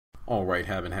Alright,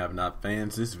 have and have not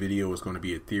fans, this video is going to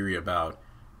be a theory about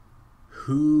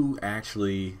who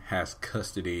actually has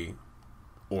custody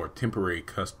or temporary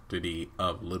custody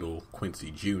of little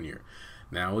Quincy Jr.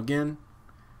 Now again,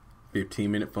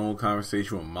 15-minute phone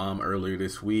conversation with mom earlier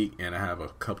this week, and I have a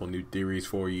couple new theories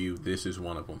for you. This is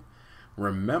one of them.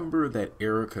 Remember that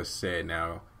Erica said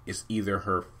now it's either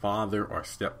her father or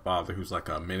stepfather who's like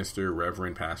a minister,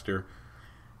 reverend, pastor,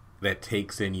 that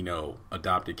takes in,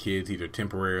 adopted kids either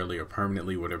temporarily or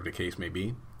permanently, whatever the case may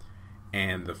be.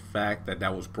 And the fact that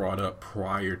that was brought up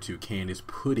prior to Candace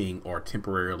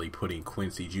temporarily putting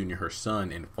Quincy Jr., her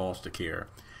son, in foster care.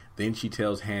 Then she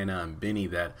tells Hannah and Benny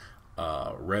that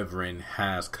Reverend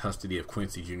has custody of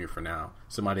Quincy Jr. for now.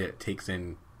 Somebody that takes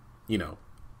in,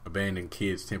 abandoned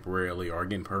kids temporarily or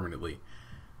again permanently.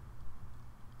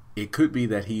 It could be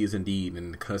that he is indeed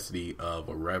in the custody of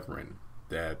a Reverend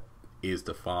that is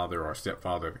the father or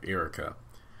stepfather of Erica.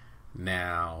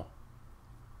 Now,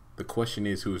 the question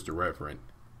is, who is the Reverend?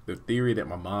 The theory that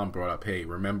my mom brought up, hey,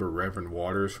 remember Reverend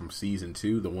Waters from season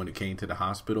 2, the one that came to the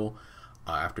hospital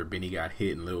after Benny got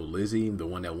hit and Little Lizzie, the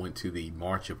one that went to the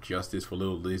March of Justice for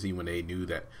Little Lizzie when they knew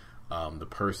that the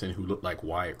person who looked like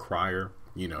Wyatt Cryer,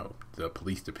 the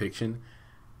police depiction,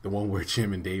 the one where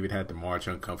Jim and David had to march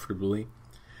uncomfortably.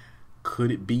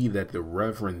 Could it be that the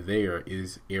Reverend there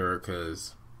is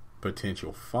Erica's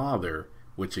potential father,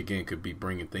 which again could be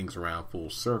bringing things around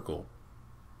full circle?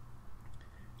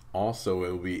 Also, it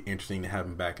will be interesting to have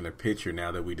him back in the picture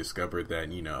now that we discovered that,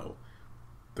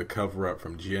 the cover-up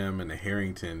from Jim and the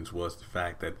Harringtons was the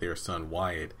fact that their son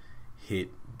Wyatt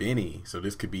hit Benny. So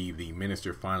this could be the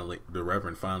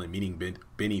Reverend finally meeting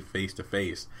Benny face to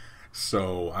face.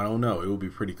 So I don't know, it would be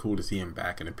pretty cool to see him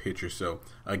back in the picture. So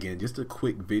again, just a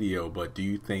quick video, but do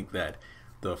you think that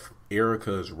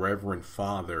Erica's Reverend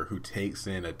father who takes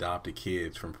in adopted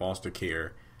kids from foster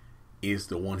care is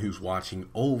the one who's watching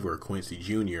over Quincy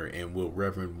Jr., and will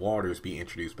Reverend Waters be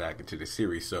introduced back into the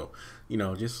series? So,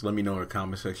 just let me know in the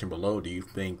comment section below. Do you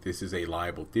think this is a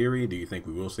liable theory? Do you think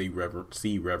we will see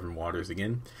Reverend Waters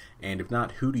again? And if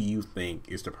not, who do you think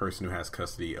is the person who has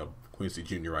custody of Quincy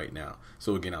Jr. right now?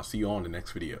 So again, I'll see you all in the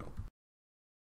next video.